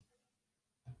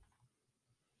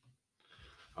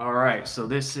All right, so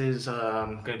this is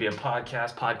going to be a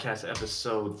podcast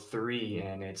episode 3,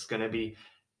 and it's going to be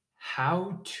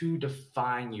how to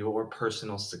define your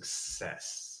personal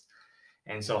success.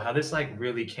 And so, how this like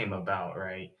really came about,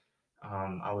 right?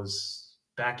 I was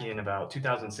back in about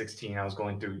 2016. I was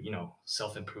going through,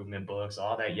 self improvement books,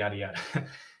 all that yada yada,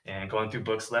 and going through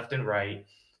books left and right,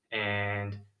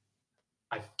 and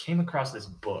I came across this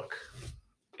book,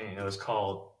 and it was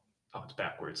called, oh, it's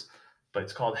backwards, but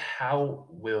it's called How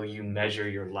Will You Measure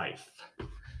Your Life?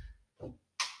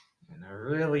 And I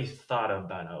really thought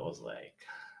about it. I was like,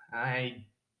 I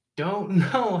don't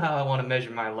know how I want to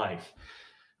measure my life.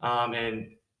 And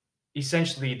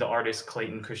essentially, the artist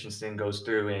Clayton Christensen goes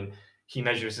through and he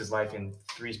measures his life in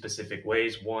three specific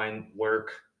ways: one,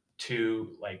 work;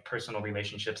 two, like personal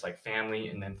relationships, like family;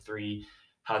 and then three,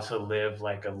 how to live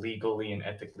like a legally and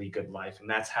ethically good life. And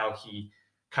that's how he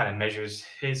kind of measures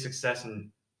his success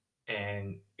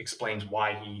and explains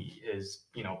why he is,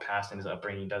 past in his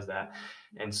upbringing does that.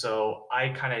 And so I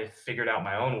kind of figured out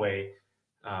my own way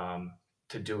um,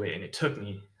 to do it, and it took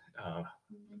me uh,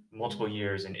 multiple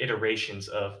years and iterations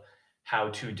of how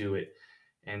to do it.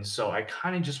 And so I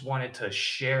kind of just wanted to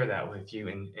share that with you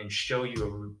and show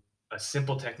you a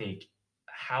simple technique,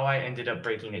 how I ended up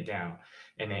breaking it down.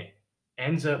 And it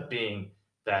ends up being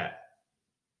that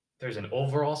there's an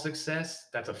overall success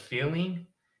that's a feeling,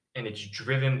 and it's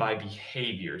driven by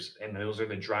behaviors, and those are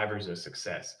the drivers of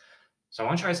success. So I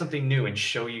want to try something new and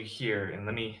show you here, and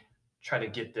let me try to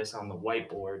get this on the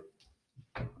whiteboard.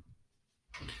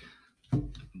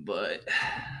 But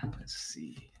let's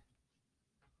see.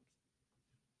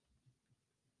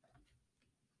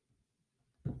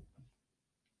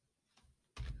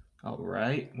 All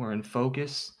right, we're in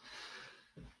focus.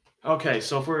 Okay,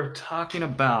 so if we're talking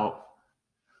about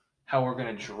how we're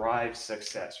going to drive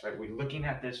success, right? We're looking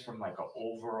at this from like an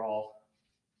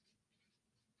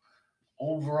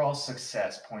overall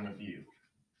success point of view.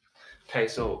 Okay,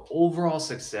 so overall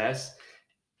success,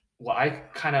 what I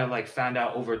kind of like found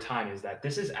out over time is that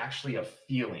this is actually a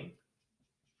feeling.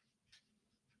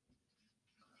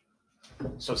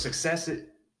 So success,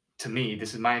 to me,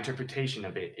 this is my interpretation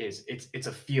of it, is it's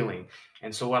a feeling.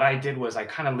 And so what I did was I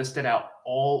kind of listed out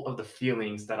all of the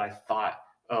feelings that I thought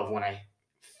of when I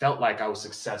felt like I was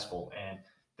successful, and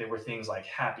there were things like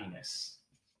happiness,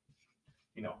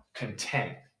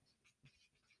 content,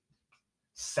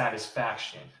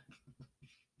 satisfaction.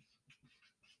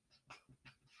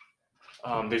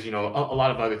 There's a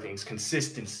lot of other things,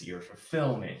 consistency or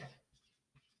fulfillment.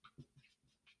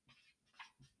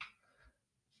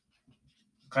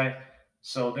 Okay,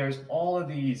 so there's all of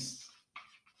these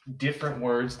different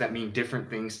words that mean different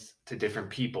things to different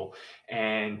people,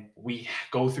 and we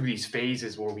go through these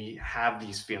phases where we have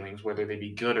these feelings, whether they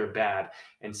be good or bad.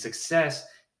 And success,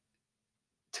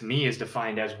 to me, is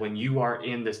defined as when you are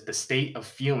in the state of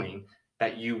feeling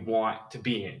that you want to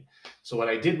be in. So what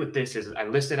I did with this is I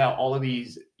listed out all of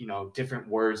these, different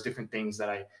words, different things that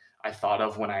I thought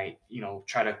of when I,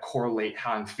 try to correlate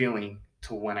how I'm feeling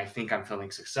to when I think I'm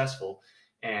feeling successful.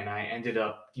 And I ended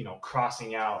up,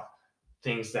 crossing out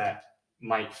things that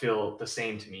might feel the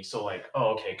same to me. So like,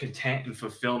 oh, okay, content and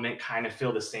fulfillment kind of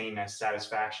feel the same as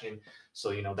satisfaction.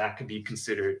 So, that could be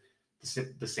considered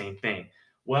the same thing.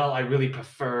 Well, I really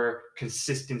prefer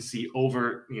consistency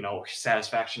over,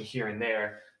 satisfaction here and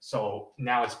there. So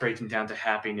now it's breaking down to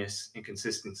happiness and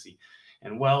consistency.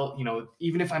 And well,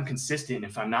 even if I'm consistent,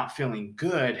 if I'm not feeling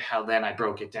good, how then I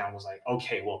broke it down was like,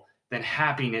 okay, well, then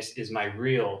happiness is my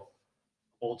real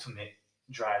ultimate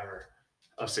driver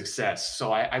of success.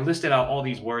 So I listed out all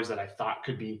these words that I thought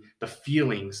could be the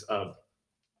feelings of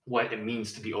what it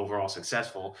means to be overall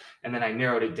successful. And then I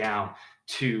narrowed it down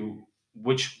to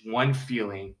which one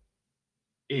feeling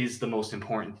is the most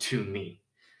important to me.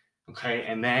 Okay.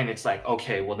 And then it's like,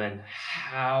 okay, well, then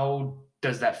how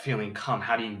does that feeling come?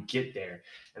 How do you get there?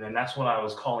 And then that's what I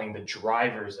was calling the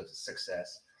drivers of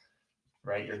success,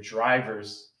 right? Your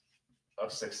drivers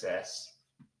of success.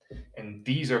 And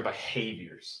these are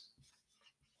behaviors.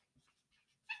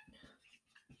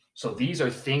 So these are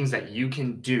things that you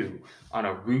can do on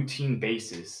a routine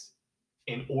basis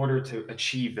in order to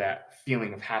achieve that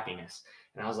feeling of happiness.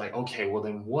 And I was like, okay, well,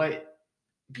 then what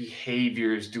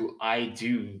behaviors do I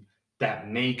do that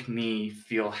make me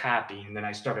feel happy? And then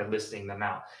I started listing them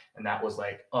out. And that was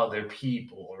like other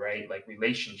people, right? Like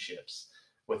relationships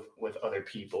with other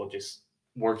people, just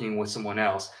working with someone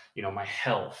else, my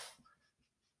health,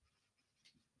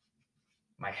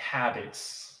 my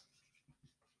habits,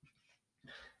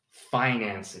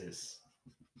 finances,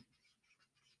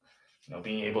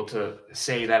 being able to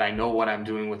say that I know what I'm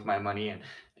doing with my money,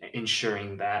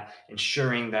 ensuring that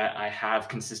I have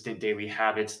consistent daily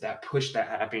habits that push that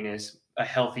happiness. A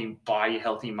healthy body,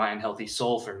 healthy mind, healthy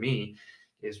soul for me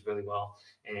is really well.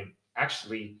 And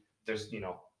actually, there's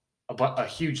a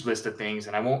huge list of things,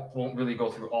 and I won't really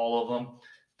go through all of them,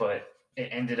 but it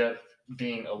ended up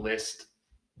being a list,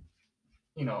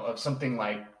 of something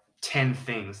like 10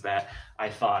 things that I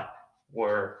thought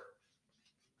were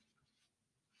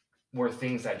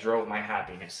things that drove my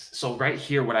happiness. So right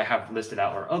here, what I have listed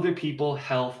out are other people,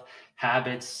 health,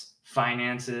 habits,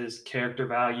 finances, character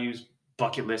values,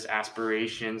 bucket list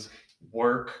aspirations,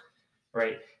 work,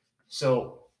 right?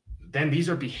 So then these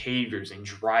are behaviors and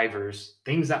drivers,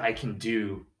 things that I can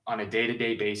do on a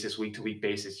day-to-day basis, week-to-week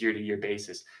basis, year-to-year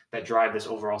basis that drive this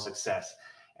overall success.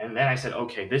 And then I said,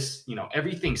 okay, this,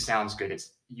 everything sounds good.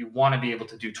 It's you want to be able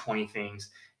to do 20 things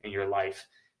in your life.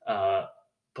 But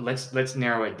let's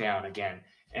narrow it down again,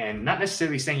 and not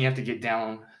necessarily saying you have to get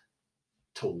down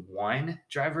to one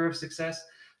driver of success,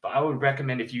 but I would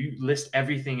recommend if you list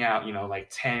everything out, like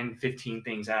 10 15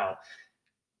 things out,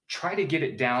 try to get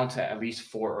it down to at least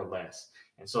 4 or less.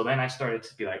 And so then I started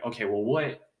to be like, okay, well,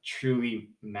 what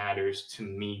truly matters to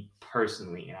me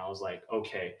personally? And I was like,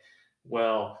 okay,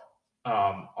 well,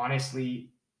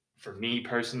 honestly, for me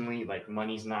personally, like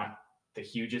money's not the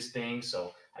hugest thing,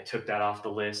 so I took that off the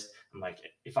list. I'm like,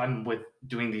 if I'm with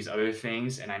doing these other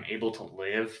things and I'm able to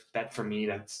live, that for me,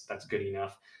 that's good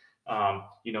enough.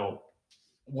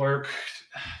 Work,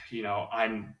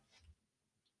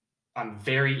 I'm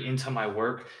very into my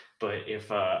work, but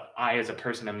if I as a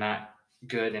person am not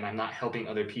good and I'm not helping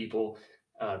other people,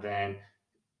 then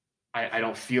I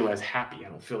don't feel as happy. I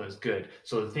don't feel as good.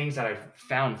 So the things that I've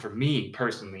found for me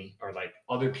personally are like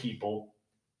other people,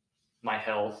 my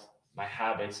health, my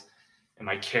habits, and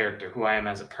my character, who I am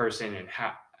as a person, and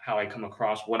how I come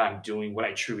across, what I'm doing, what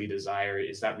I truly desire.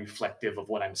 Is that reflective of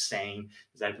what I'm saying?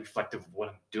 Is that reflective of what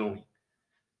I'm doing?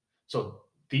 So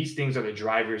these things are the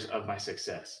drivers of my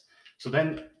success. So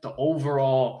then the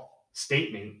overall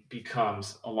statement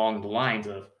becomes along the lines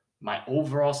of my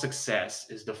overall success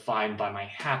is defined by my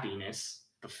happiness,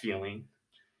 the feeling,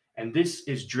 and this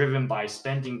is driven by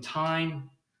spending time,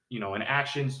 and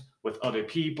actions with other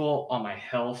people on my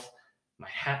health,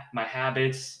 my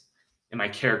habits, and my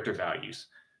character values.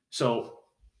 So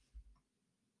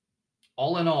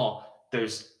all in all,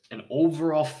 there's an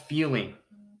overall feeling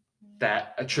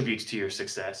that attributes to your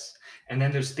success. And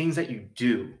then there's things that you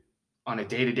do on a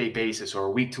day-to-day basis or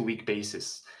a week-to-week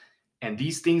basis. And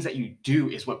these things that you do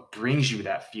is what brings you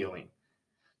that feeling.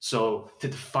 So to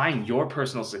define your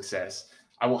personal success,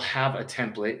 I will have a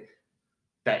template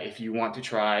that if you want to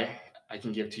try, I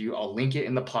can give to you. I'll link it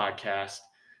in the podcast.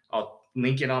 I'll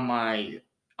link it on my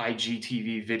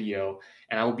IGTV video,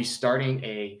 and I will be starting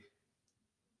a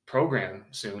program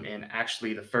soon. And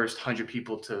actually, the first 100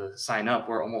 people to sign up,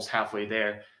 we're almost halfway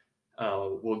there,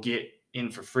 will get in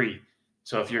for free.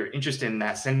 So if you're interested in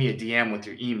that, send me a DM with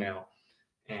your email,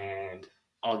 and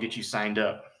I'll get you signed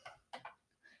up.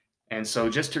 And so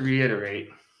just to reiterate,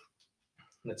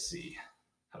 let's see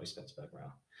how he spins back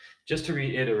around. Just to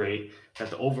reiterate that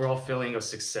the overall feeling of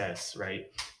success, right,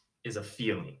 is a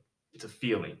feeling. It's a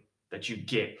feeling that you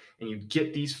get, and you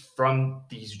get these from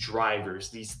these drivers,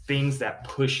 these things that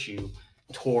push you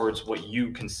towards what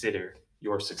you consider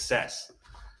your success.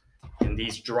 And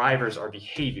these drivers are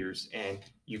behaviors, and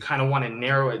you kind of want to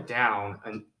narrow it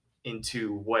down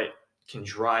into what can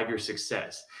drive your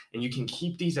success. And you can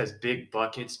keep these as big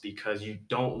buckets because you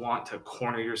don't want to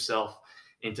corner yourself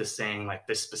into saying like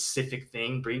this specific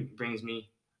thing brings me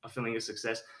a feeling of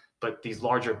success, but these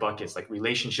larger buckets like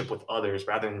relationship with others,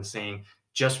 rather than saying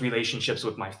just relationships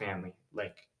with my family,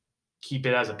 like keep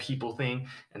it as a people thing.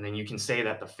 And then you can say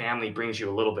that the family brings you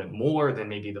a little bit more than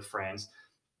maybe the friends,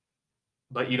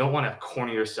 but you don't want to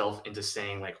corner yourself into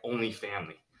saying like only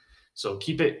family. So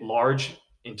keep it large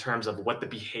in terms of what the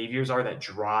behaviors are that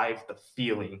drive the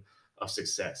feeling of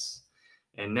success.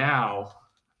 And now,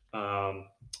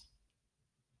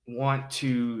 want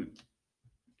to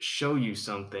show you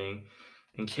something.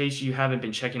 In case you haven't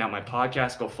been checking out my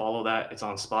podcast, go follow that. It's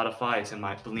on Spotify. It's in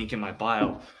the link in my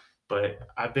bio. But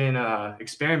I've been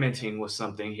experimenting with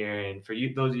something here, and for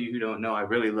you, those of you who don't know, I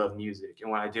really love music. And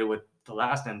what I did with the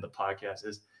last end of the podcast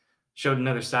is showed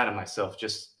another side of myself,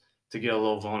 just to get a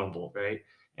little vulnerable, right?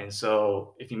 And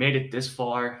so, if you made it this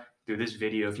far through this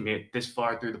video, if you made it this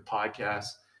far through the podcast,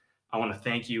 I want to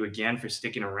thank you again for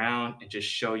sticking around and just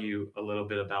show you a little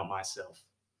bit about myself.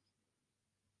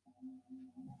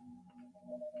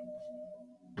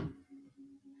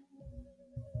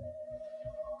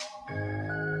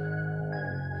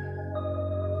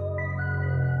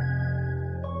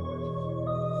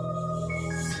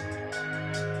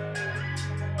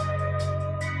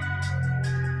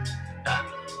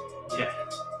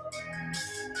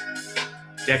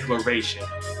 declaration.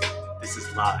 This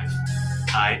is live.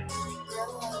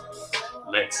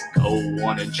 Let's go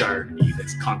on a journey.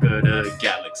 Let's conquer the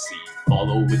galaxy.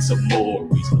 Follow its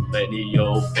memories,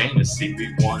 millennial fantasy.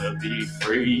 We wanna be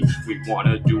free, we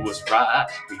wanna do what's right.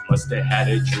 We must have had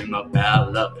a dream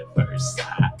about love at first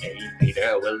sight.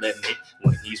 Peter will admit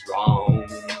when he's wrong.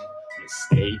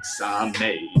 Mistakes I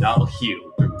made, I'll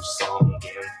heal through song.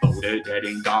 And for the dead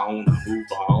and gone, I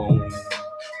move on.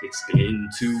 It's been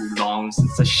too long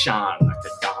since I shine like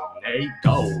the dawn. A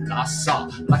goal I saw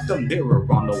like a mirror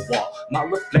on the wall. My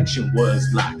reflection was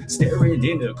like staring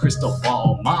in a crystal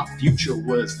ball. My future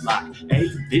was like a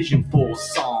vision for a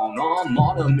song. I'm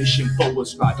on a mission for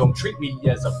what's right. Don't treat me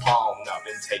as a pawn. I've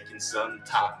been taking some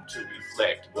time to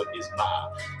reflect what is my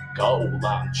goal.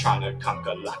 I'm trying to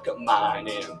conquer like a mine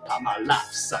and put my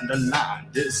life's on the line.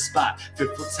 Despite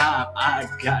fearful time, I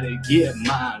gotta get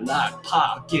mine. Like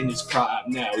Pac in his prime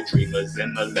now. Dreamers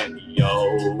and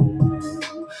millennials,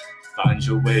 find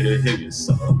your way to heal your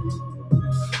soul.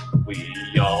 We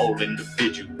all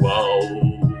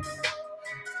individual.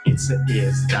 It's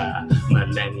the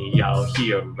millennial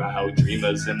hero.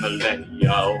 Dreamers and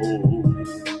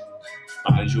millennials,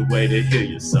 find your way to heal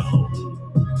your soul.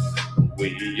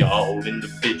 We all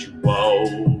individual.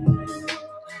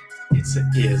 It's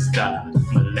the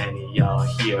millennial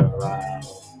hero.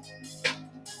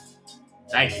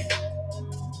 Thank you.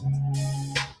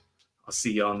 I'll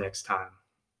see y'all next time.